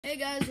Hey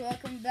guys,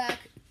 welcome back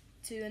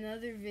to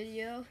another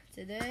video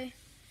today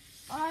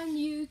on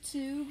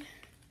YouTube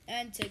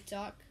and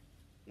TikTok.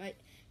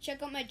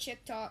 Check out my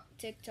TikTok.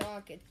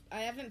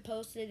 I haven't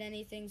posted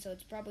anything, so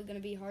it's probably going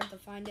to be hard to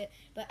find it.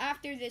 But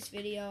after this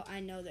video,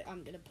 I know that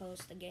I'm going to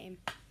post the game.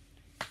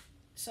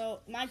 So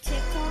my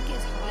TikTok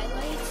is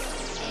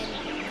highlights,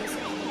 and this is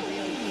the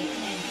real game.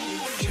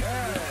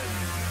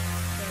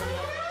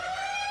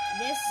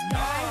 This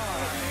guy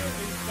right here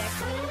is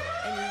Becky,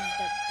 and he's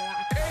the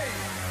black guy.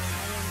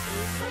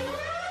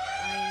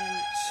 I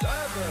am 7,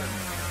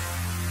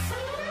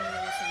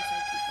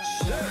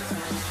 6,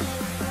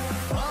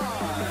 5,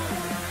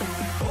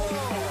 4,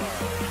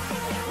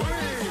 3,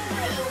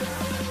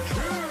 2,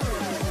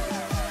 1.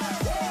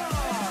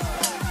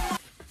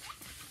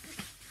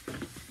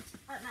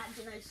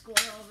 Imagine I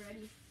score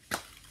already.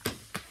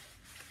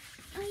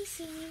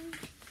 Icing.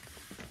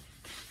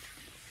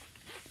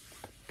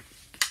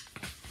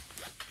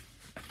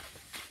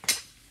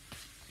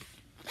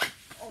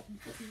 Oh.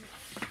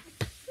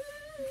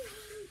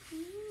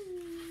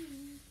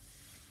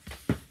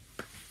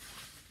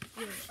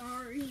 Where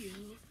are you?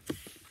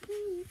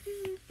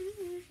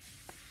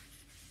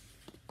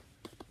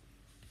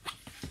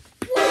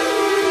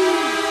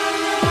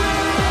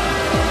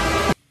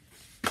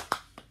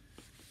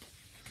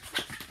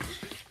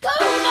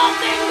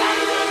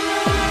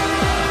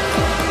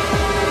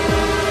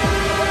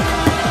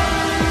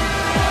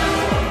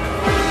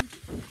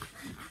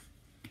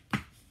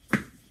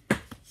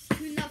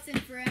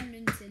 For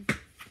Edmonton.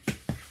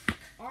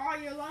 Oh,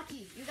 you're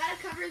lucky. You gotta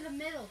cover the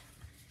middle.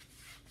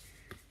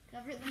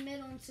 Cover the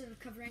middle instead of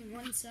covering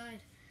one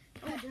side.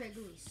 Oh,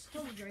 Driggly.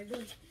 So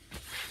Driggly.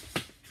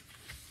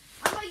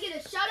 I might get a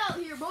shutout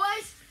here,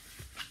 boys.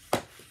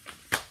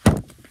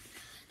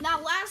 Now,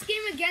 last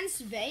game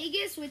against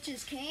Vegas, which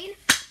is Kane,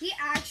 he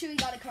actually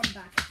got a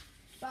comeback.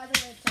 By the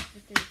way, it's up to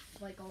 3,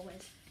 like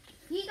always.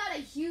 He got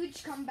a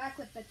huge comeback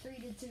with the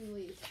 3-2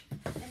 lead.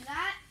 And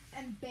that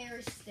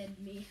embarrassed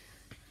me.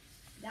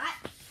 That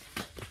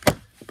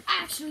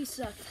actually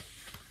sucked.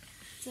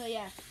 So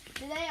yeah,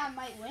 today I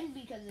might win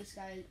because this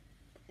guy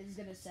is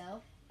gonna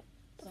sell.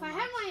 If I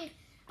had my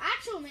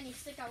actual mini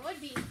stick, I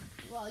would be.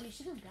 Well, you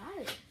should have got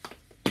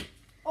it.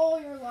 Oh,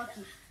 you're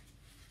lucky.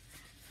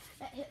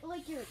 That hit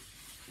like your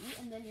feet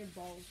and then your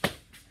balls.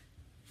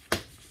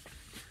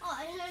 Oh,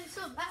 I had it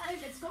so bad.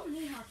 It's going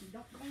knee hockey.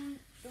 Don't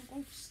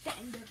go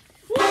stand up.